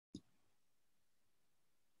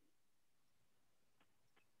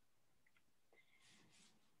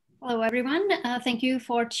Hello, everyone. Thank you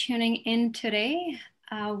for tuning in today.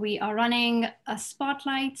 We are running a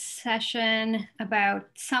spotlight session about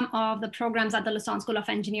some of the programs at the Lassonde School of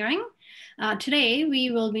Engineering. Today,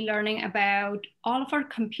 we will be learning about all of our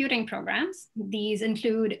computing programs. These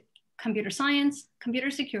include computer science,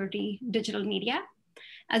 computer security, digital media,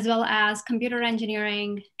 as well as computer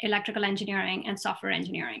engineering, electrical engineering, and software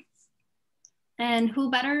engineering. And who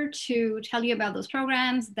better to tell you about those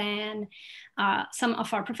programs than some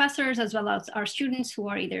of our professors, as well as our students who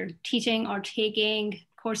are either teaching or taking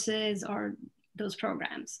courses or those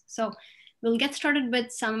programs. So we'll get started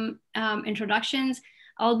with some introductions.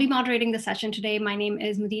 I'll be moderating the session today. My name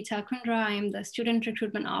is Mudita Kundra. I am the Student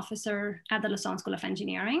Recruitment Officer at the Lassonde School of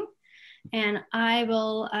Engineering. And I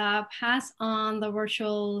will pass on the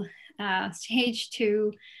virtual stage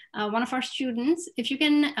to one of our students. If you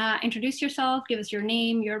can introduce yourself, give us your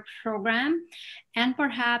name, your program, and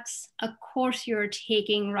perhaps a course you're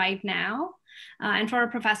taking right now. And for our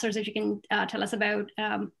professors, if you can tell us about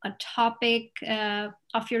a topic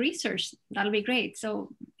of your research, that'll be great. So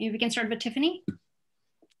if we can start with Tiffany.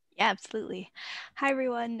 Yeah, absolutely. Hi,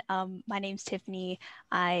 everyone. My name's Tiffany.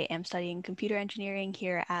 I am studying computer engineering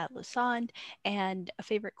here at Lassonde, and a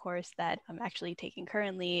favorite course that I'm actually taking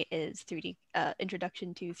currently is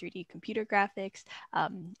Introduction to 3D Computer Graphics.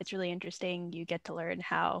 It's really interesting. You get to learn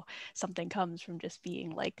how something comes from just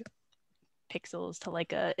being like pixels to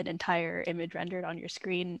like an entire image rendered on your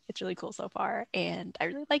screen. It's really cool so far, and I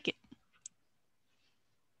really like it.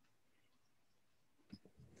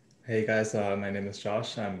 Hey guys, my name is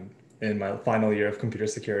Josh. I'm in my final year of computer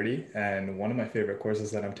security, and one of my favorite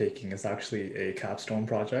courses that I'm taking is actually a capstone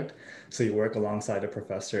project. So you work alongside a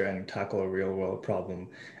professor and tackle a real world problem.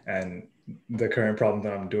 And the current problem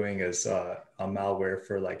that I'm doing is a malware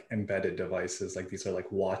for like embedded devices. Like these are like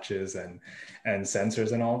watches and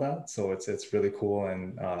sensors and all that. So it's really cool,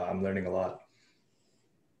 and I'm learning a lot.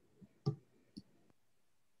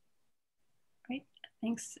 Great,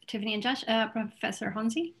 thanks, Tiffany and Josh. Professor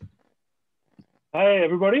Hansi. Hi,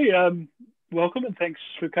 everybody. Welcome and thanks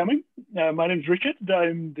for coming. My name is Richard.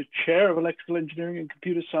 I'm the chair of electrical engineering and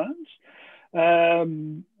computer science.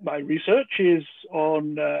 My research is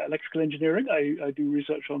on electrical engineering. I do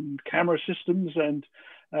research on camera systems and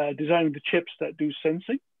designing the chips that do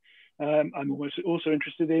sensing. I'm also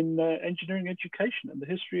interested in engineering education and the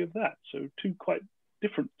history of that. So two quite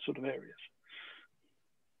different sort of areas.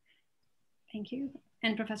 Thank you.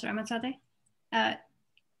 And Professor Amatzadeh?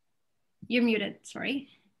 You're muted, sorry.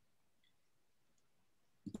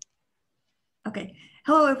 Okay,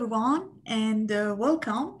 hello everyone and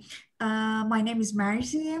welcome. My name is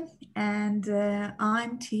Marzi and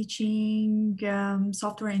I'm teaching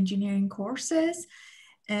software engineering courses.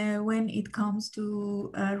 When it comes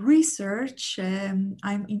to research,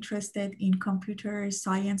 I'm interested in computer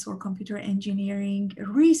science or computer engineering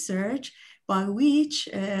research, by which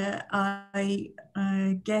I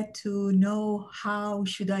get to know how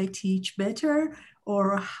should I teach better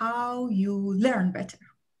or how you learn better.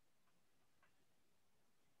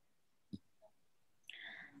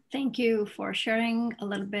 Thank you for sharing a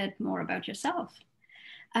little bit more about yourself.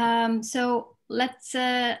 So let's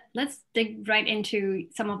dig right into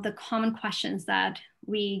some of the common questions that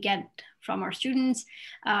we get from our students.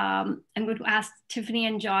 I'm going to ask Tiffany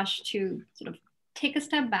and Josh to sort of take a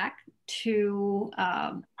step back to,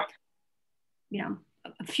 a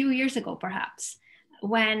few years ago, perhaps,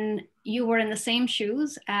 when you were in the same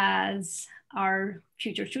shoes as our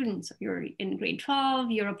future students. You're in grade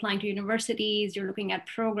 12, you're applying to universities, you're looking at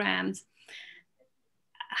programs.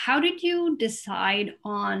 How did you decide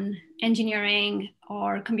on engineering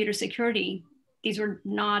or computer security? These were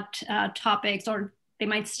not topics, or they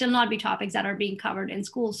might still not be topics that are being covered in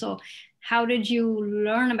school. So how did you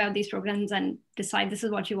learn about these programs and decide this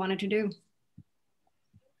is what you wanted to do?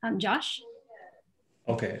 Josh?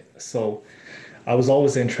 Okay, so I was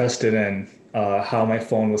always interested in how my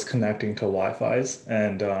phone was connecting to Wi-Fi's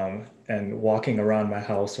and walking around my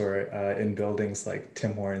house or in buildings like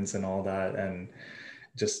Tim Hortons and all that, and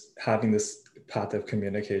just having this path of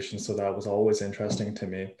communication. So that was always interesting to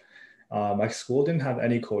me. My school didn't have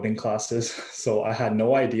any coding classes, so I had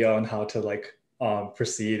no idea on how to like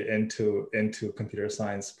proceed into computer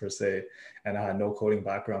science per se, and I had no coding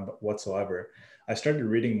background whatsoever. I started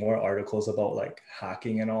reading more articles about like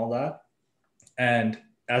hacking and all that. And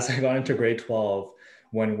as I got into grade 12,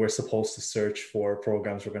 when we're supposed to search for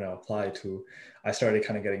programs we're going to apply to, I started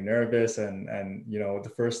kind of getting nervous. And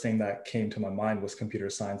the first thing that came to my mind was computer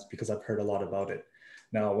science, because I've heard a lot about it.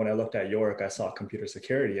 Now, when I looked at York, I saw computer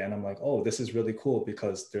security and I'm like, oh, this is really cool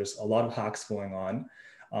because there's a lot of hacks going on.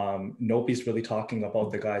 Nobody's really talking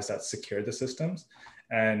about the guys that secure the systems.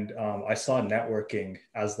 and I saw networking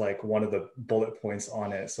as like one of the bullet points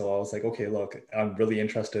on it. So I was like, okay, look, I'm really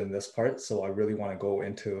interested in this part. So I really want to go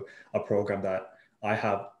into a program that I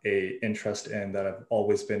have a interest in, that I've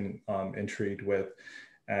always been intrigued with.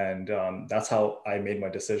 And that's how I made my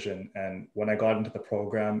decision. And when I got into the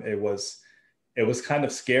program, it was kind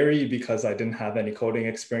of scary because I didn't have any coding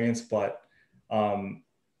experience, but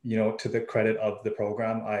you know, to the credit of the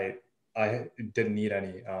program, I didn't need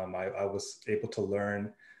any. I was able to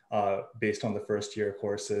learn based on the first year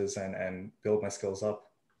courses and build my skills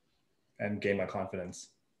up and gain my confidence.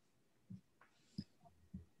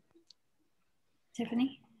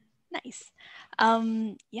 Tiffany? Nice.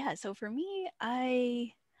 Yeah, so for me,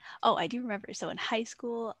 I do remember. So in high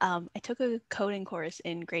school, I took a coding course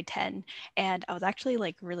in grade 10, and I was actually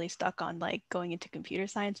like really stuck on like going into computer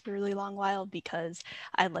science for a really long while because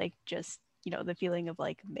I like just, you know, the feeling of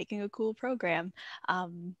like making a cool program.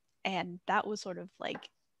 And that was sort of like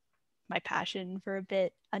my passion for a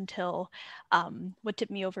bit until what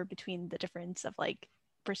tipped me over between the difference of like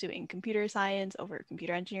pursuing computer science over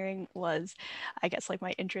computer engineering was, I guess, like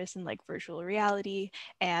my interest in like virtual reality.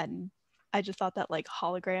 And I just thought that like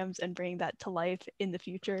holograms and bringing that to life in the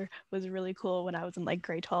future was really cool when I was in like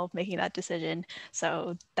grade 12 making that decision.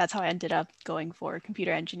 So that's how I ended up going for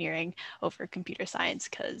computer engineering over computer science,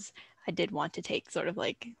 because I did want to take sort of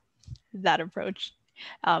like that approach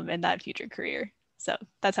in that future career. So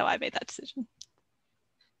that's how I made that decision.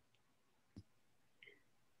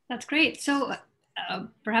 That's great. So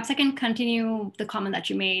perhaps I can continue the comment that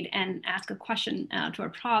you made and ask a question to our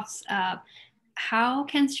profs. How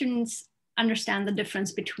can students understand the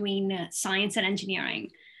difference between science and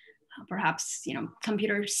engineering? Perhaps, you know,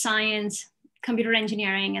 computer science, computer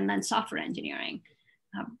engineering, and then software engineering.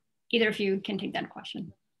 Either of you can take that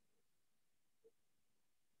question.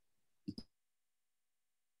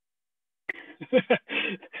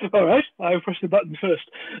 All right, I'll press the button first.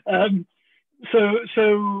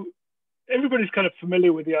 So everybody's kind of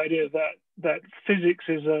familiar with the idea that physics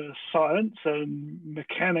is a science and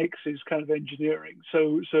mechanics is kind of engineering.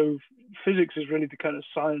 So physics is really the kind of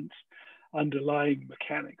science underlying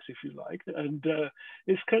mechanics, if you like, and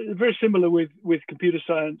it's kind of very similar with computer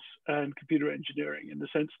science and computer engineering, in the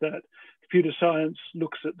sense that computer science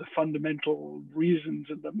looks at the fundamental reasons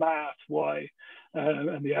and the math why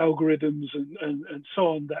and the algorithms and so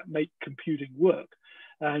on that make computing work,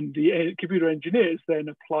 and the computer engineers then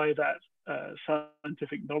apply that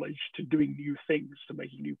scientific knowledge to doing new things, to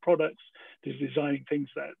making new products, to designing things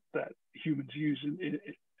that humans use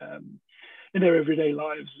in their everyday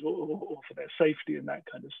lives, or for their safety and that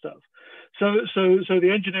kind of stuff. So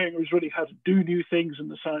the engineering is really how to do new things, and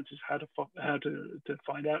the science is how to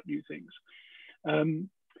find out new things.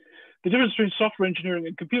 The difference between software engineering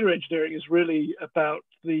and computer engineering is really about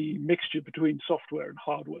the mixture between software and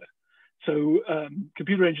hardware. So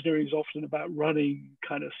computer engineering is often about running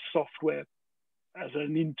kind of software as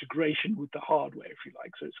an integration with the hardware, if you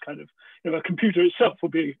like. So it's kind of, you know, a computer itself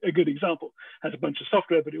would be a good example. It has a bunch of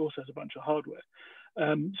software, but it also has a bunch of hardware.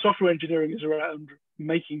 Software engineering is around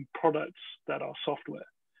making products that are software.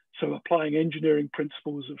 So applying engineering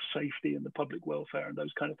principles of safety and the public welfare and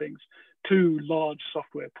those kind of things to large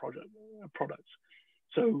software products.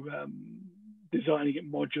 So designing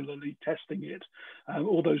it modularly, testing it,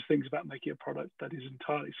 all those things about making a product that is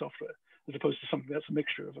entirely software, as opposed to something that's a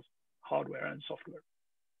mixture of hardware and software.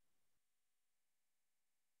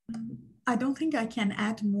 I don't think I can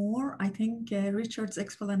add more. I think Richard's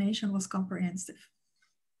explanation was comprehensive.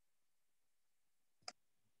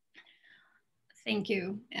 Thank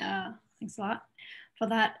you. Thanks a lot for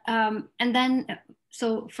that. And then,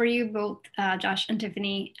 so for you both, Josh and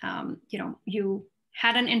Tiffany, you know, you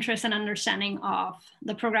had an interest and understanding of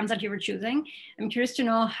the programs that you were choosing. I'm curious to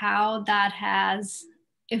know how that has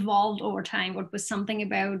evolved over time. What was something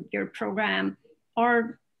about your program,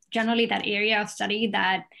 or generally that area of study,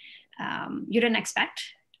 that you didn't expect,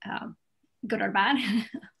 good or bad,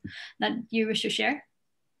 that you wish to share?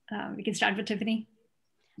 We can start with Tiffany.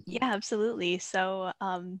 Yeah, absolutely. So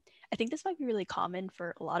I think this might be really common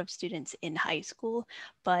for a lot of students in high school,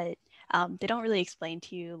 but they don't really explain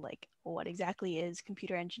to you like what exactly is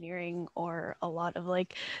computer engineering, or a lot of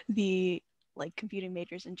like the like computing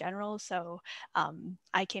majors in general. So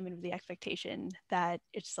I came in with the expectation that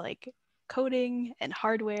it's like coding and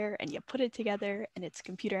hardware and you put it together and it's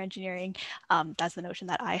computer engineering. That's the notion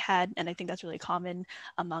that I had, and I think that's really common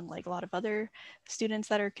among like a lot of other students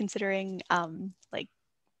that are considering like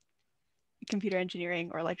computer engineering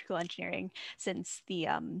or electrical engineering, since the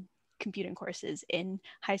computing courses in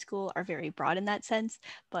high school are very broad in that sense,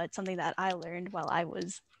 but something that I learned while I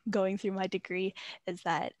was going through my degree is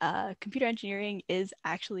that computer engineering is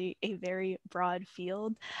actually a very broad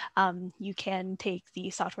field. You can take the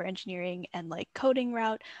software engineering and like coding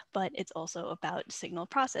route, but it's also about signal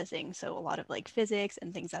processing. So a lot of like physics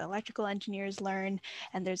and things that electrical engineers learn.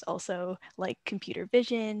 And there's also like computer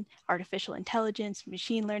vision, artificial intelligence,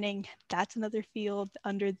 machine learning. That's another field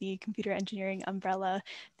under the computer engineering umbrella.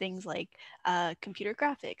 Things like computer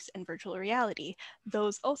graphics and virtual reality.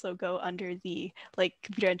 Those also go under the like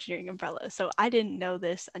computer engineering umbrella. So I didn't know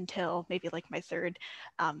this until maybe like my third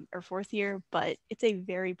or fourth year, but it's a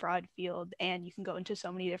very broad field and you can go into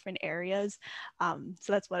so many different areas.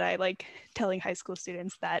 So that's what I like telling high school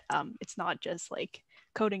students, that it's not just like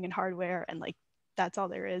coding and hardware and like that's all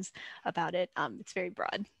there is about it. It's very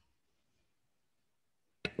broad.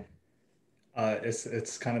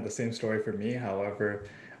 It's kind of the same story for me. However,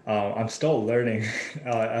 I'm still learning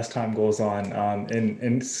as time goes on.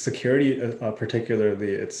 In security,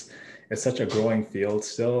 particularly, it's such a growing field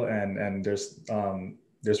still, and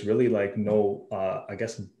there's really like no I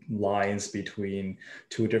guess lines between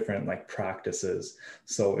two different like practices.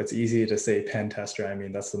 So it's easy to say pen tester. I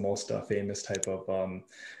mean, that's the most famous type of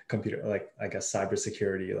computer, like I guess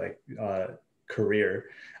cybersecurity like career.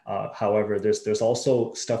 However, there's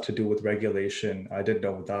also stuff to do with regulation. I didn't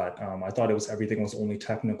know that. I thought everything was only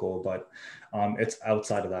technical, but it's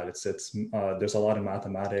outside of that. It's there's a lot of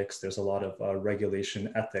mathematics. There's a lot of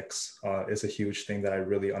regulation. Ethics is a huge thing that I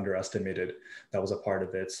really underestimated. That was a part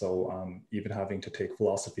of it. So even having to take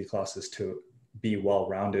philosophy classes to be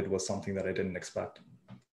well-rounded was something that I didn't expect.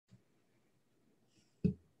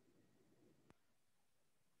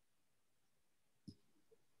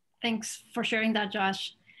 Thanks for sharing that,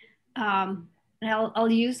 Josh. And I'll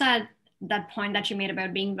use that point that you made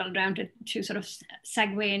about being well-rounded to sort of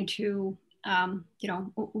segue into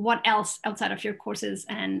what else outside of your courses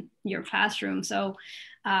and your classroom. So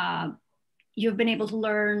you've been able to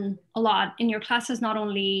learn a lot in your classes, not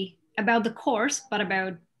only about the course, but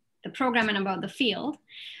about the program and about the field.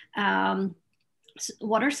 So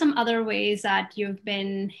what are some other ways that you've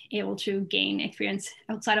been able to gain experience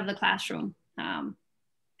outside of the classroom?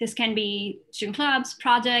 This can be student clubs,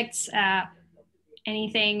 projects,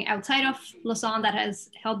 anything outside of Lassonde that has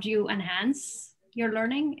helped you enhance your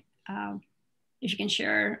learning. If you can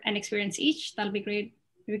share an experience each, that'll be great.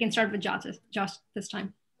 We can start with Josh this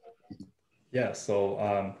time. Yeah, so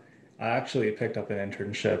I actually picked up an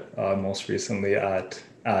internship most recently at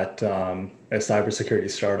a cybersecurity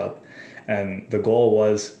startup, and the goal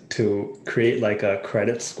was to create like a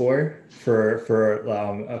credit score for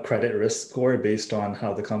a credit risk score based on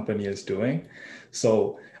how the company is doing.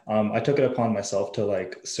 So I took it upon myself to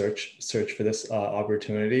like search for this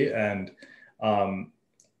opportunity, and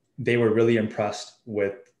they were really impressed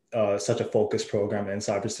with such a focused program in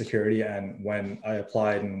cybersecurity. And when I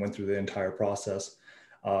applied and went through the entire process,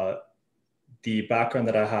 the background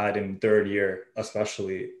that I had in third year,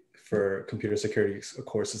 especially for computer security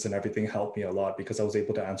courses and everything, helped me a lot because I was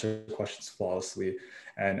able to answer questions flawlessly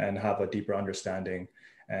and have a deeper understanding.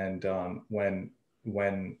 And when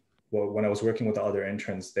I was working with the other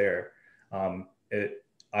interns there, I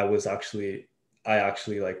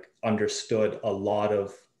actually like understood a lot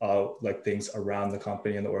of like things around the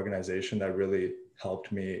company and the organization that really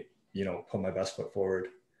helped me, put my best foot forward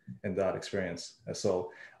in that experience. And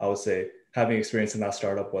so I would say having experience in that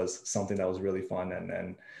startup was something that was really fun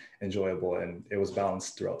and enjoyable, and it was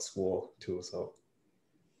balanced throughout school too. So.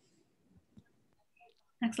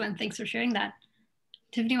 Excellent. Thanks for sharing that.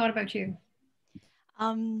 Tiffany, what about you?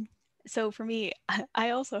 So for me, I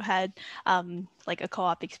also had like a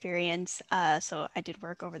co-op experience. So I did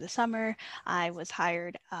work over the summer. I was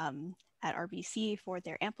hired at RBC for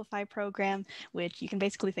their Amplify program, which you can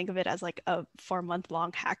basically think of it as like a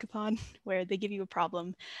 4-month-long hackathon where they give you a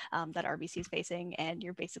problem that RBC is facing, and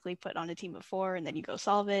you're basically put on a team of 4 and then you go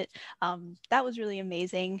solve it. That was really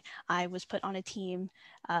amazing. I was put on a team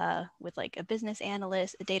with like a business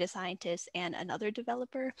analyst, a data scientist, and another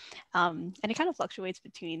developer. And it kind of fluctuates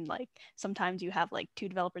between like, sometimes you have like 2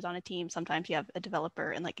 developers on a team, sometimes you have a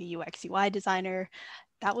developer and like a UX UI designer.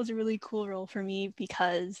 That was a really cool role for me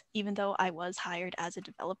because even though I was hired as a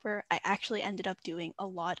developer, I actually ended up doing a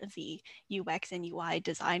lot of the UX and UI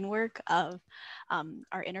design work of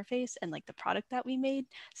our interface and like the product that we made.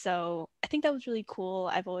 So I think that was really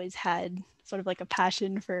cool. I've always had sort of like a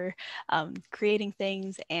passion for creating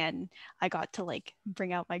things, and I got to like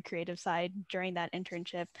bring out my creative side during that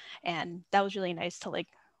internship, and that was really nice to like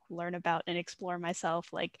learn about and explore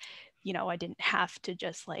myself. Like, I didn't have to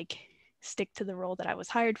just like stick to the role that I was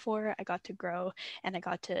hired for. I got to grow and I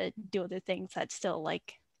got to do other things that still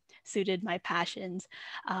like suited my passions.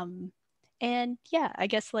 And yeah, I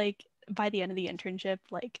guess like by the end of the internship,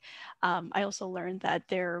 like I also learned that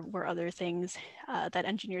there were other things that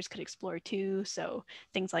engineers could explore too. So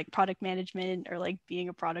things like product management or like being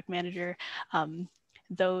a product manager,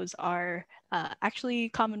 those are actually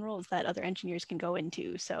common roles that other engineers can go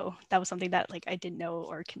into. So that was something that like I didn't know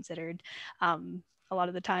or considered. A lot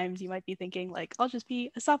of the times you might be thinking like I'll just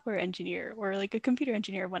be a software engineer or like a computer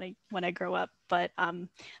engineer when I grow up, but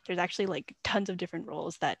there's actually like tons of different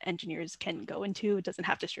roles that engineers can go into. It doesn't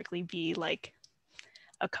have to strictly be like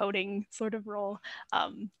a coding sort of role.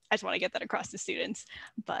 I just want to get that across to students,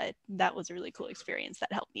 but that was a really cool experience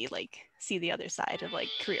that helped me like see the other side of like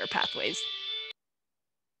career pathways.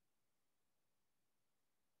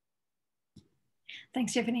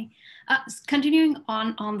 Thanks, Tiffany. Continuing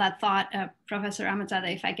on that thought, Professor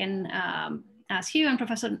Ahmadzadeh, if I can ask you and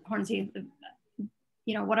Professor Hornsey,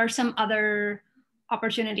 what are some other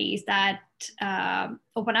opportunities that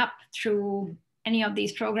open up through any of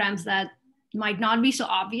these programs that might not be so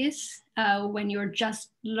obvious when you're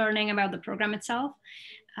just learning about the program itself?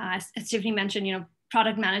 As Tiffany mentioned,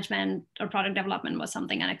 product management or product development was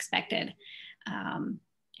something unexpected.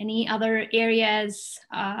 Any other areas,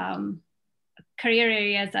 career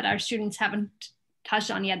areas that our students haven't touched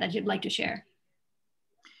on yet that you'd like to share?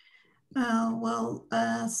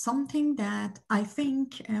 Something that I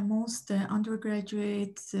think most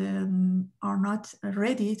undergraduates are not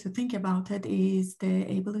ready to think about it is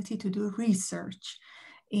the ability to do research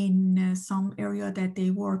in some area that they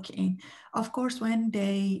work in. Of course, when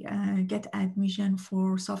they get admission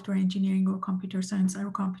for software engineering or computer science or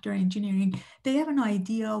computer engineering, they have an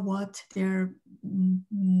idea what they're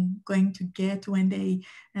going to get when they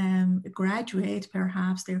graduate.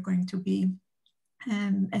 Perhaps they're going to be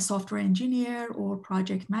a software engineer or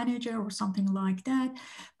project manager or something like that.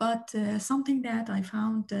 But something that I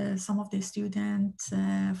found some of the students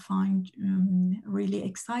find really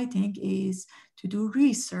exciting is to do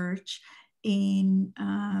research in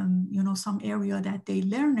some area that they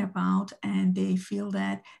learn about and they feel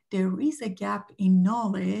that there is a gap in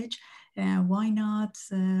knowledge. Why not?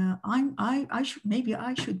 Maybe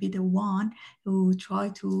I should be the one who try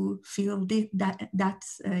to fill that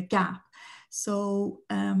gap. So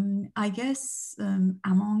I guess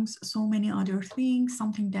amongst so many other things,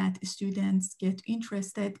 something that students get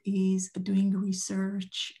interested is doing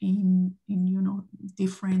research in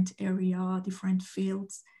different area, different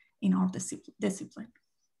fields in our discipline.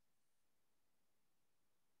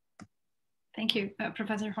 Thank you.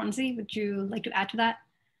 Professor Hornsey, would you like to add to that?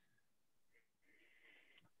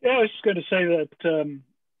 Yeah, I was just going to say that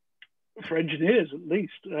for engineers, at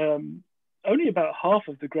least, only about half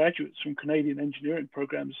of the graduates from Canadian engineering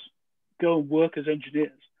programs go and work as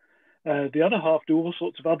engineers. The other half do all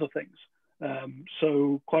sorts of other things.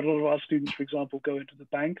 So quite a lot of our students, for example, go into the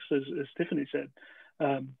banks, as Tiffany said,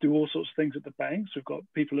 do all sorts of things at the banks. We've got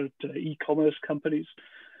people at e-commerce companies,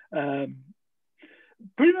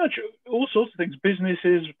 pretty much all sorts of things.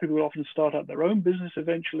 Businesses, people often start up their own business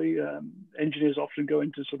eventually. Engineers often go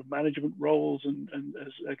into sort of management roles, and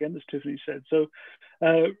as Tiffany said. So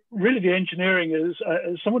really the engineering is,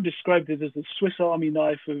 someone described it as the Swiss Army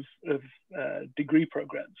knife of degree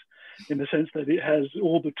programs, in the sense that it has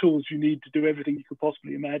all the tools you need to do everything you could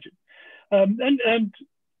possibly imagine. And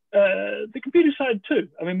the computer side too.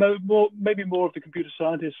 I mean, maybe more of the computer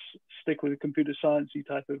scientists stick with the computer sciencey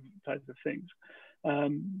type of things.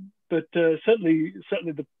 But certainly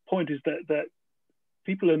the point is that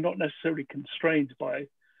people are not necessarily constrained by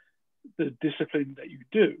the discipline that you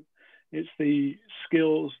do. It's the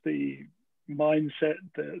skills, the mindset,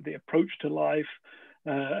 the approach to life,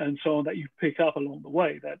 and so on that you pick up along the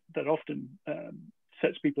way that often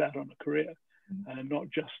sets people out on a career, not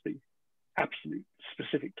just the absolute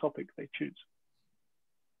specific topic they choose.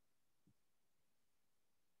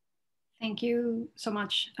 Thank you so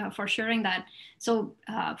much for sharing that. So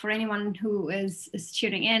for anyone who is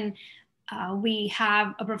tuning in, we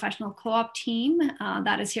have a professional co-op team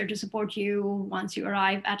that is here to support you once you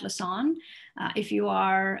arrive at Lassonde. If you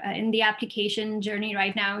are in the application journey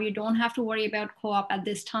right now, you don't have to worry about co-op at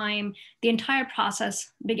this time. The entire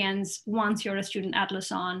process begins once you're a student at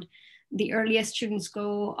Lassonde. The earliest students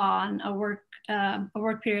go on a work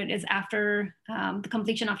period is after the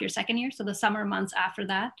completion of your second year, so the summer months after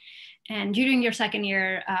that. And during your second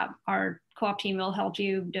year, our co-op team will help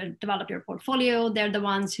you develop your portfolio. They're the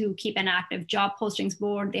ones who keep an active job postings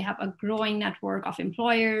board. They have a growing network of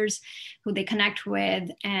employers who they connect with,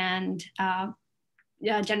 and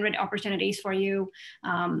generate opportunities for you.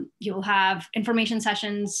 You'll have information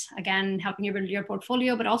sessions, again, helping you build your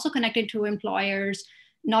portfolio, but also connected to employers,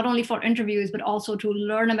 not only for interviews, but also to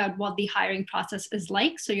learn about what the hiring process is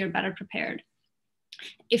like, so you're better prepared.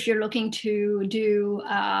 If you're looking to do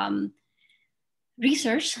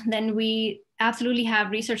research, then we absolutely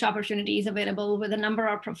have research opportunities available with a number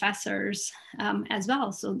of professors as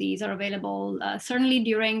well. So these are available certainly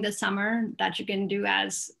during the summer, that you can do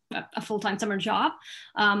as a full-time summer job,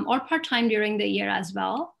 or part-time during the year as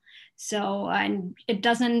well. So, and it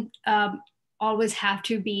doesn't always have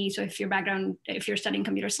to be, so if you're studying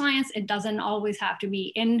computer science, it doesn't always have to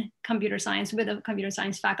be in computer science with a computer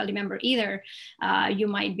science faculty member either. You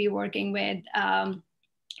might be working with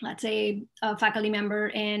let's say a faculty member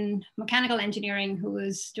in mechanical engineering who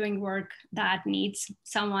is doing work that needs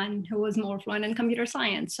someone who is more fluent in computer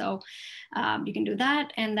science. So you can do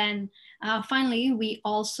that. And then finally, we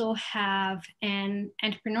also have an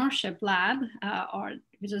entrepreneurship lab,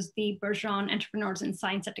 which is the Bergeron Entrepreneurs in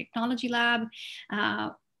Science and Technology Lab.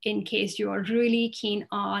 In case you are really keen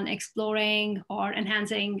on exploring or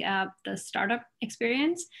enhancing the startup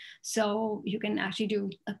experience. So you can actually do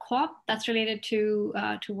a co-op that's related to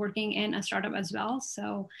working in a startup as well.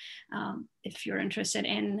 So if you're interested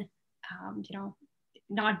in,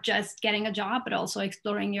 not just getting a job, but also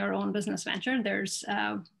exploring your own business venture, there's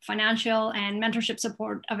financial and mentorship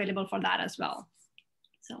support available for that as well.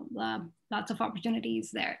 So lots of opportunities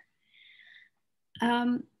there.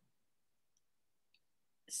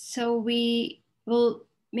 So we will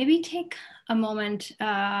maybe take a moment,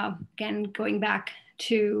 again, going back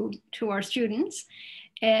to our students,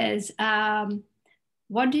 is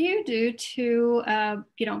what do you do to,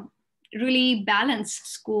 really balance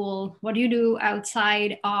school? What do you do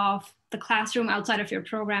outside of the classroom, outside of your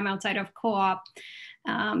program, outside of co-op,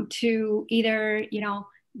 to either,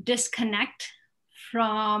 disconnect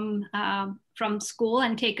from school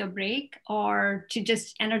and take a break, or to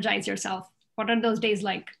just energize yourself? What are those days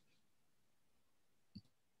like?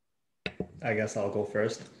 I guess I'll go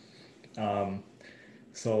first.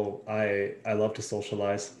 So I love to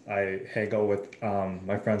socialize. I hang out with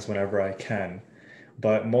my friends whenever I can,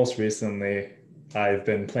 but most recently I've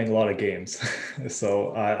been playing a lot of games.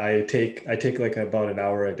 So I take like about an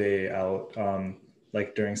hour a day out,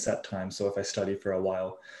 like during set time. So if I study for a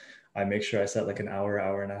while, I make sure I set like an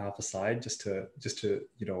hour and a half aside just to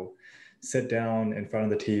sit down in front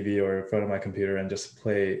of the TV or in front of my computer and just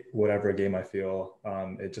play whatever game I feel.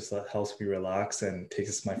 It just helps me relax and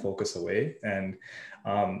takes my focus away. And,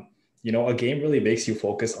 a game really makes you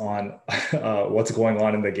focus on what's going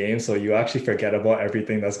on in the game. So you actually forget about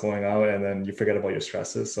everything that's going on, and then you forget about your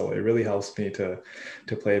stresses. So it really helps me to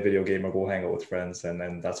play a video game or go hang out with friends. And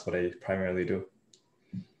then that's what I primarily do.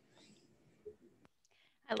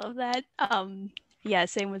 I love that. Yeah,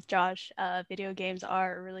 same with Josh. Video games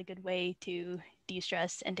are a really good way to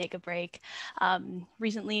de-stress and take a break.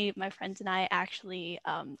 Recently, my friends and I actually,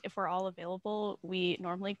 if we're all available, we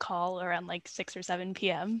normally call around like 6 or 7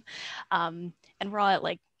 p.m. And we're all at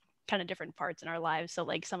like kind of different parts in our lives. So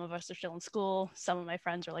like some of us are still in school, some of my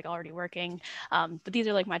friends are like already working, but these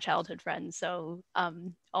are like my childhood friends. So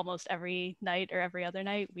almost every night or every other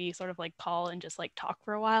night, we sort of like call and just like talk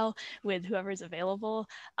for a while with whoever's available.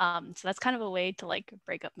 So that's kind of a way to like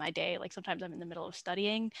break up my day. Like sometimes I'm in the middle of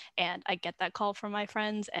studying and I get that call from my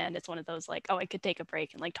friends, and it's one of those like, oh, I could take a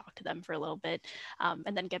break and like talk to them for a little bit,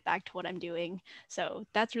 and then get back to what I'm doing. So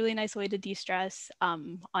that's really a nice way to de-stress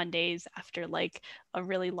on days after like a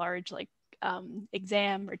really large like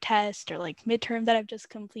exam or test or like midterm that I've just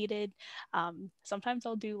completed. Sometimes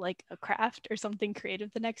I'll do like a craft or something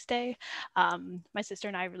creative the next day. My sister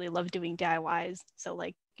and I really love doing DIYs. So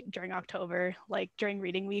like during October, like during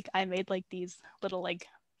reading week, I made like these little like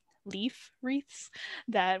leaf wreaths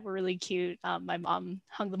that were really cute. My mom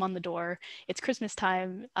hung them on the door. It's Christmas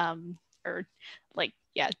time, or like,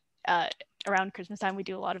 yeah, around Christmas time, we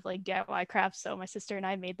do a lot of like DIY crafts. So my sister and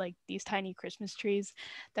I made like these tiny Christmas trees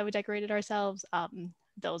that we decorated ourselves.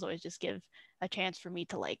 Those always just give a chance for me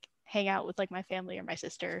to like hang out with like my family or my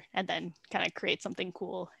sister, and then kind of create something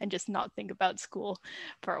cool and just not think about school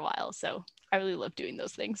for a while. So I really love doing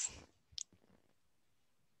those things.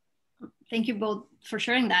 Thank you both for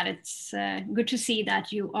sharing that. It's good to see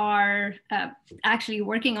that you are actually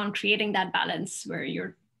working on creating that balance where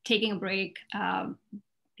you're taking a break,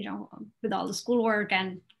 with all the schoolwork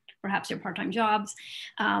and perhaps your part-time jobs.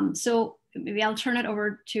 So maybe I'll turn it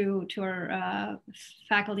over to our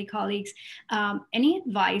faculty colleagues. Any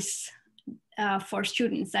advice for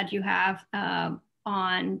students that you have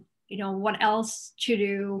on, what else to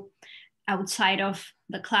do outside of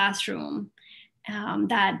the classroom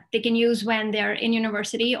that they can use when they're in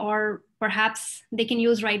university, or perhaps they can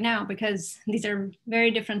use right now, because these are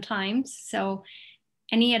very different times. So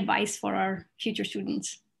any advice for our future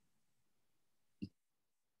students?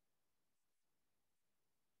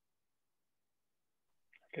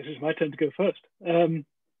 I guess it's my turn to go first.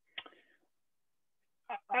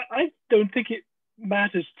 I don't think it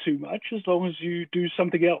matters too much as long as you do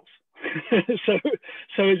something else. so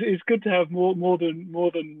it's good to have more than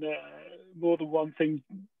one thing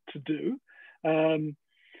to do.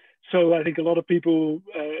 So I think a lot of people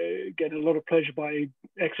get a lot of pleasure by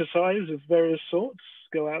exercise of various sorts.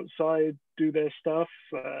 Go outside, do their stuff.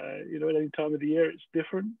 You know, at any time of the year it's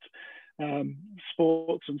different.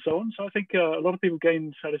 Sports and so on. So I think a lot of people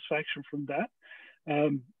gain satisfaction from that.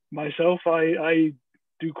 Myself, I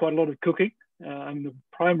do quite a lot of cooking. I'm the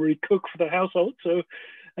primary cook for the household, so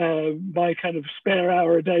my kind of spare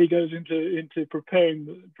hour a day goes into preparing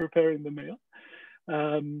the meal.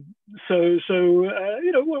 You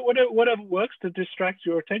know, whatever works to distract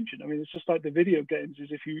your attention. I mean, it's just like the video games.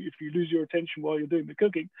 Is if you lose your attention while you're doing the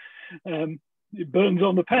cooking, it burns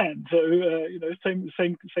on the pan. So you know, same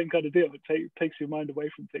kind of deal. It takes your mind away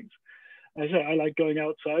from things. As I say, I like going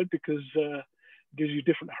outside because it gives you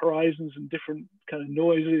different horizons and different kind of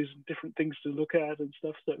noises and different things to look at and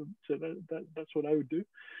stuff. So that's what I would do.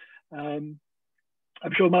 I'm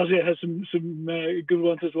sure Mazia has some good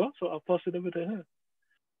ones as well, so I'll pass it over to her.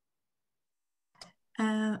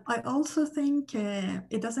 I also think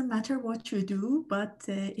it doesn't matter what you do, but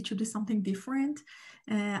it should be something different.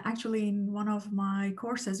 Actually, in one of my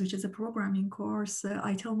courses, which is a programming course,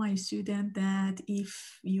 I tell my student that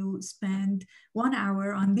if you spend 1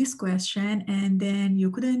 hour on this question and then you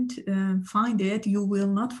couldn't find it, you will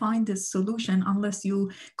not find the solution unless you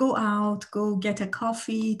go out, go get a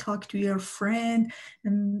coffee, talk to your friend,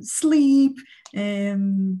 sleep,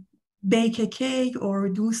 bake a cake or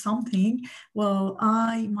do something. Well,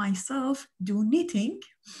 I myself do knitting,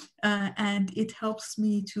 and it helps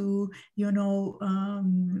me to, you know,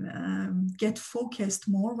 get focused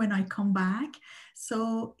more when I come back.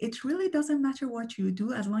 So it really doesn't matter what you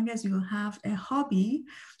do as long as you have a hobby,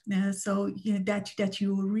 so you know, that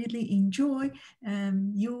you really enjoy.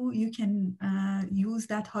 You can use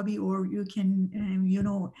that hobby, or you can you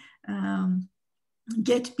know,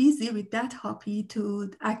 get busy with that hobby to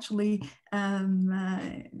actually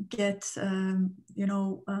get you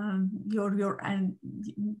know, your and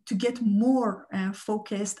to get more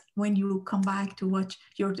focused when you come back to what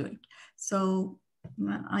you're doing. So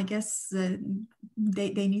I guess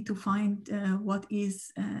they need to find what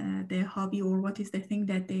is their hobby, or what is the thing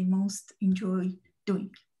that they most enjoy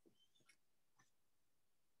doing.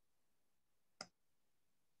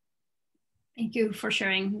 Thank you for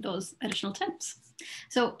sharing those additional tips.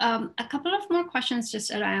 So a couple of more questions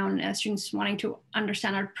just around students wanting to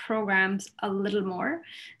understand our programs a little more.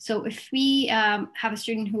 So if we have a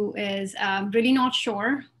student who is really not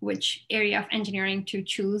sure which area of engineering to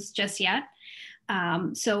choose just yet,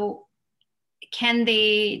 so can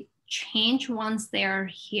they change once they're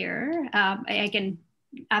here? I can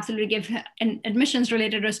absolutely give an admissions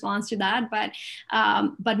related response to that,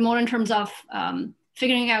 but more in terms of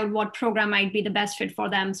figuring out what program might be the best fit for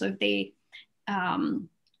them. So if they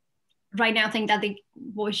right now think that they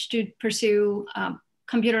wish to pursue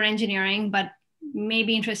computer engineering, but may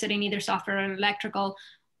be interested in either software or electrical,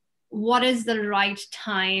 what is the right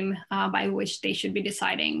time by which they should be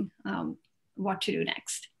deciding what to do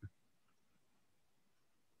next?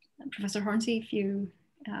 Professor Hornsey, if you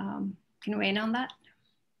can weigh in on that.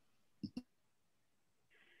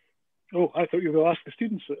 Oh, I thought you were going to ask the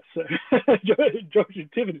students first. So, George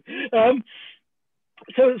and Tiffany.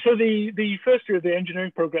 So the first year of the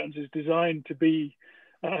engineering programs is designed to be,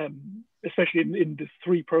 especially in the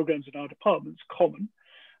 3 programs in our departments, common.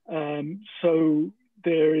 So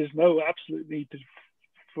there is no absolute need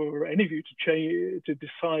for any of you to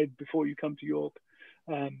decide before you come to York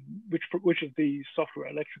which of the software,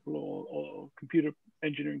 electrical, or computer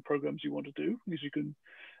engineering programs you want to do, because you can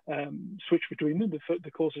switch between them.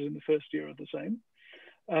 The courses in the first year are the same.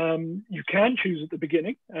 You can choose at the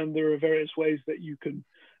beginning, and there are various ways that you can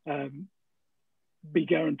be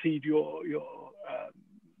guaranteed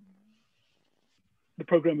the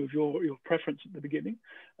program of your preference at the beginning.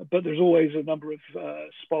 But there's always a number of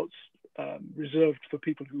spots reserved for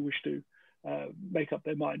people who wish to make up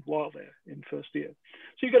their mind while they're in first year.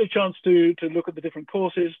 So you get a chance to look at the different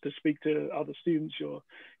courses, to speak to other students, your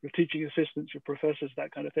teaching assistants, your professors,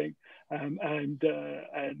 that kind of thing, and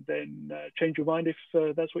then change your mind if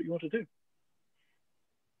that's what you want to do.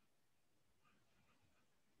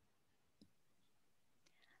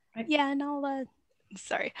 Yeah, and I'll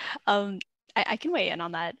sorry. I can weigh in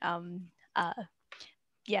on that.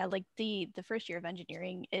 Yeah, like the first year of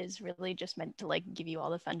engineering is really just meant to like give you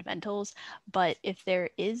all the fundamentals. But if there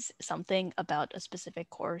is something about a specific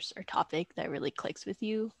course or topic that really clicks with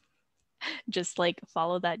you, just like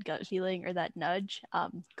follow that gut feeling or that nudge.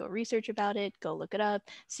 Go research about it, go look it up,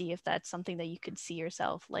 see if that's something that you could see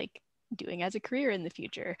yourself like doing as a career in the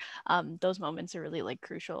future. Those moments are really like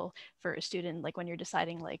crucial for a student, like when you're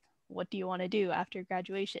deciding like what do you want to do after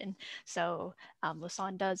graduation. So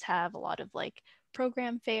Lassonde does have a lot of like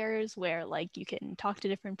program fairs where like you can talk to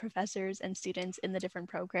different professors and students in the different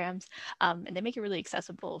programs, and they make it really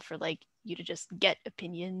accessible for like you to just get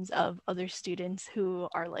opinions of other students who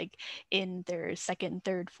are like in their second,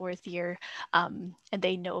 third, fourth year, and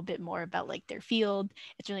they know a bit more about like their field.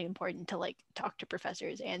 It's really important to like talk to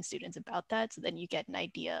professors and students about that, so then you get an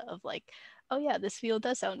idea of like, oh yeah, this field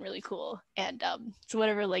does sound really cool. And so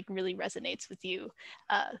whatever like really resonates with you,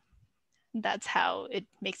 that's how it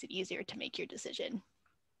makes it easier to make your decision.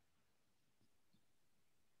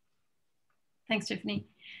 Thanks, Tiffany.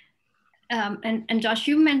 And Josh,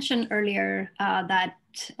 you mentioned earlier that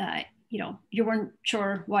you weren't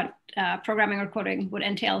sure what programming or coding would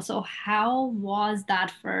entail. So how was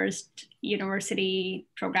that first university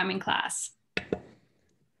programming class?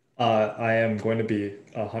 I am going to be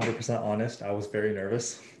 100% honest. I was very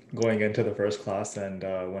nervous going into the first class, and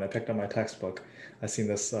when I picked up my textbook, I seen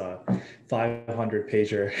this 500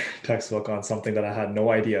 pager textbook on something that I had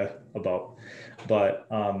no idea about. But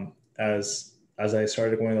as I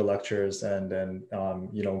started going to lectures and then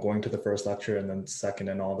going to the first lecture and then second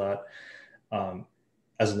and all that,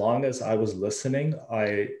 as long as I was listening,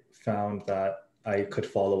 I found that I could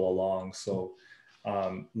follow along. So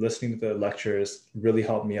listening to the lectures really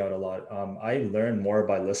helped me out a lot. I learned more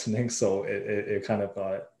by listening, so it kind of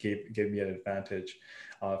gave me an advantage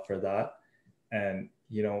for that. And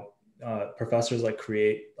professors like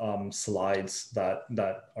create slides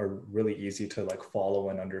that are really easy to like follow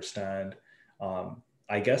and understand.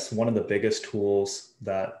 I guess one of the biggest tools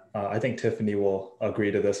that I think Tiffany will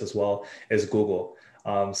agree to this as well is Google.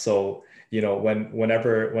 So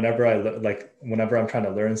whenever I'm trying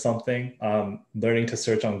to learn something, learning to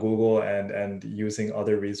search on Google and using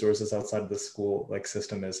other resources outside of the school like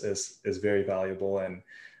system is very valuable, and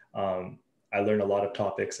I learned a lot of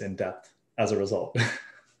topics in depth as a result.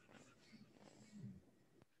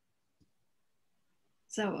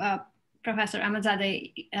 So Professor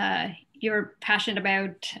Ahmadzadeh, you're passionate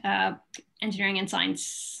about engineering and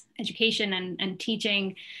science education and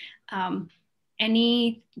teaching.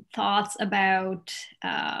 Any thoughts about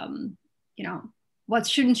what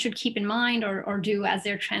students should keep in mind or do as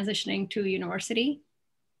they're transitioning to university?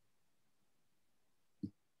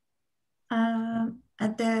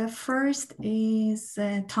 The first is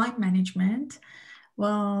time management.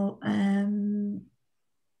 Well,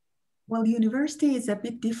 university is a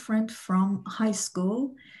bit different from high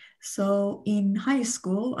school. So in high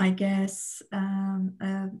school, I guess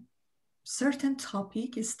a certain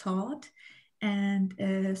topic is taught and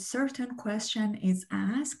a certain question is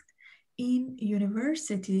asked. In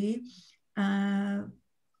university,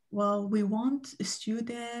 we want a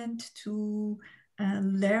student to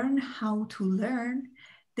learn how to learn.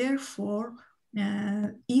 Therefore,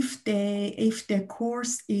 if the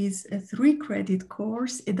course is a 3-credit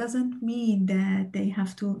course, it doesn't mean that they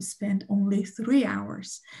have to spend only 3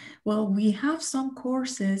 hours. Well, we have some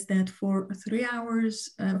courses that for 3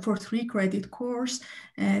 hours, for 3-credit course,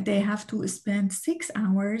 they have to spend 6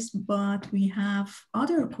 hours, but we have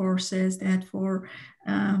other courses that for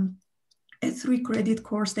a 3-credit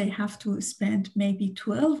course, they have to spend maybe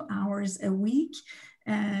 12 hours a week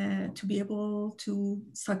to be able to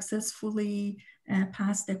successfully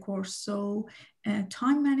pass the course. So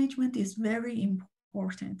time management is very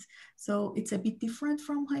important. So it's a bit different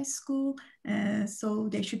from high school. So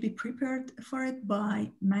they should be prepared for it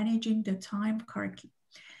by managing the time correctly.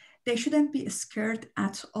 They shouldn't be scared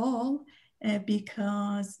at all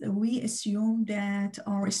because we assume that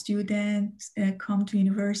our students come to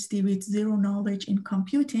university with zero knowledge in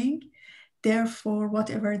computing. Therefore,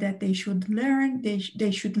 whatever that they should learn, they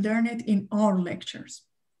should learn it in our lectures.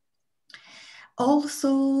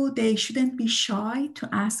 Also, they shouldn't be shy to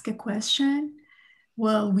ask a question.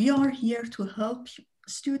 Well, we are here to help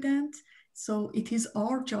students. So it is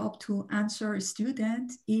our job to answer a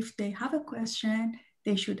student. If they have a question,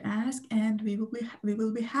 they should ask, and we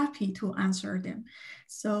will be happy to answer them.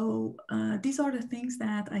 So these are the things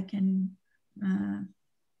that I can,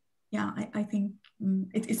 I think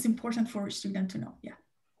it's important for a student to know. Yeah.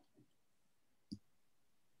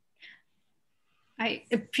 I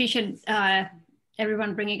appreciate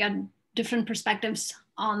everyone bringing out different perspectives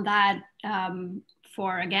on that,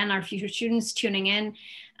 for again our future students tuning in,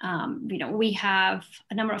 we have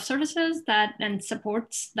a number of services and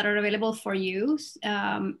supports that are available for you,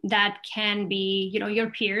 that can be your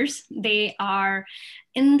peers. They are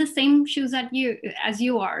in the same shoes as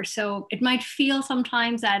you are, so it might feel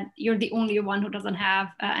sometimes that you're the only one who doesn't have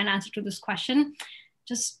an answer to this question.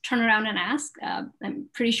 Just turn around and ask. I'm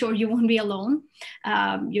pretty sure you won't be alone.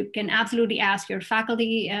 You can absolutely ask your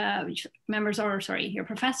faculty members, or sorry, your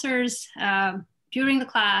professors, during the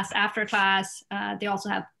class, after class. They also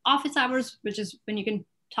have office hours, which is when you can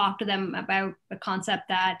talk to them about a concept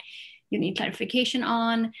that you need clarification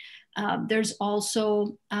on. There's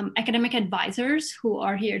also academic advisors who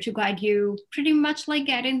are here to guide you, pretty much like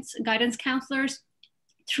guidance counselors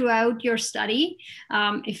throughout your study.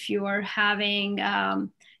 If you are having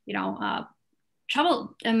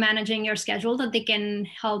trouble managing your schedule, that they can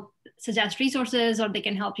help suggest resources, or they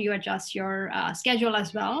can help you adjust your schedule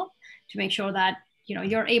as well, to make sure that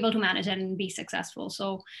you're able to manage and be successful.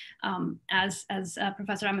 So as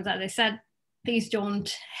Professor Ahmed, as I said, please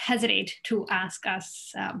don't hesitate to ask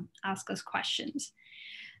us questions.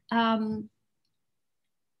 We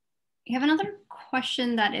have another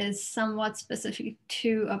question that is somewhat specific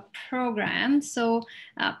to a program. So,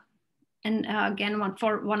 again,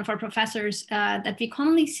 one of our professors that we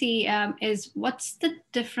commonly see is, what's the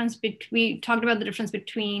difference we talked about the difference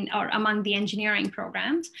between or among the engineering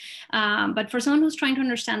programs, but for someone who's trying to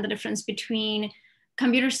understand the difference between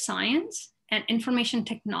computer science and information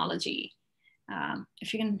technology,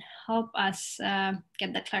 if you can help us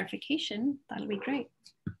get that clarification, that'll be great.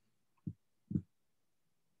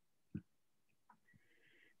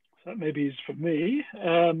 That maybe is for me.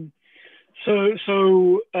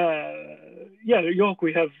 Yeah, at York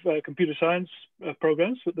we have computer science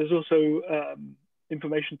programs, but there's also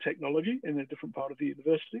information technology in a different part of the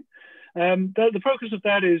university. The focus of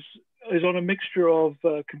that is on a mixture of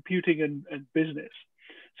computing and business.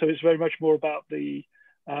 So it's very much more about the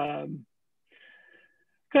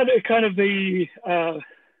kind of the how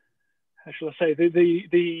shall I say,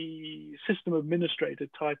 the system administrator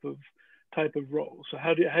type of role. So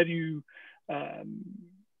how do you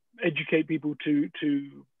educate people to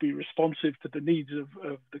be responsive to the needs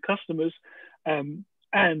of the customers, and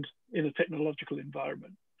in a technological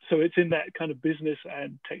environment. So it's in that kind of business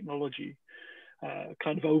and technology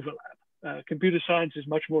kind of overlap. Computer science is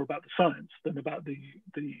much more about the science than about the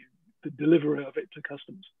delivery of it to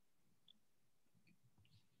customers.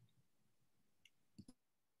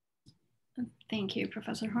 Thank you,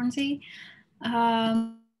 Professor Hornsey.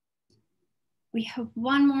 We have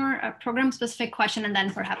one more program-specific question, and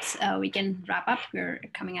then perhaps we can wrap up. We're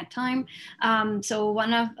coming at time. So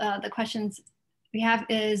one of the questions we have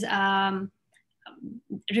is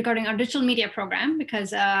regarding our digital media program,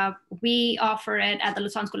 because we offer it at the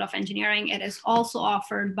Lassonde School of Engineering. It is also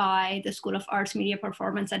offered by the School of Arts, Media,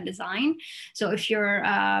 Performance, and Design. So if you're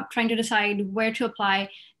trying to decide where to apply,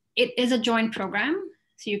 it is a joint program.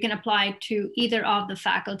 So you can apply to either of the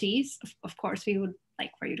faculties. Of course, we would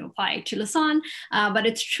like for you to apply to Lassonde, but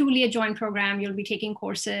it's truly a joint program. You'll be taking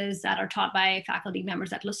courses that are taught by faculty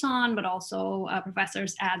members at Lassonde, but also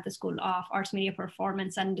professors at the School of Arts, Media,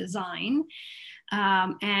 Performance, and Design.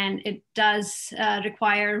 And it does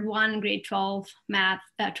require one grade 12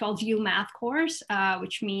 12U math course,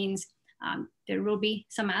 which means there will be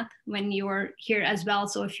some math when you're here as well.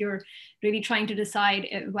 So if you're really trying to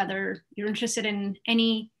decide whether you're interested in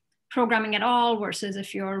any programming at all, versus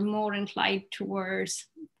if you're more inclined towards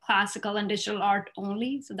classical and digital art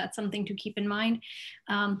only. So that's something to keep in mind.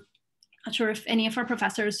 Not sure if any of our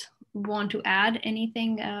professors want to add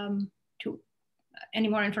anything to any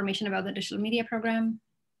more information about the digital media program.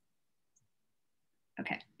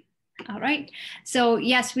 Okay. All right. So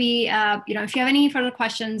yes, we, if you have any further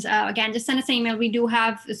questions, again, just send us an email. We do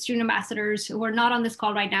have student ambassadors who are not on this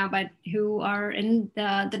call right now, but who are in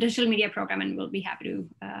the digital media program, and we'll be happy to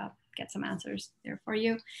get some answers there for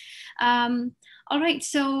you. All right.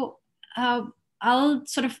 So I'll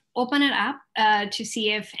sort of open it up to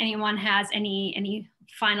see if anyone has any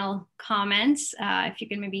final comments. If you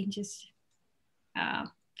can maybe just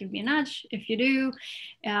give me a nudge if you do.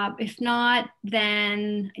 If not,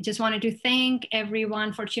 then I just wanted to thank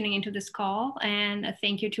everyone for tuning into this call, and a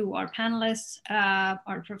thank you to our panelists,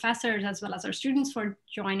 our professors, as well as our students for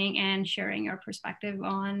joining and sharing your perspective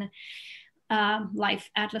on life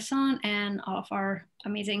at Lassonde and all of our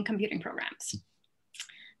amazing computing programs.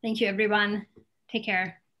 Thank you, everyone. Take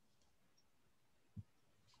care.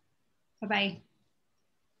 Bye-bye.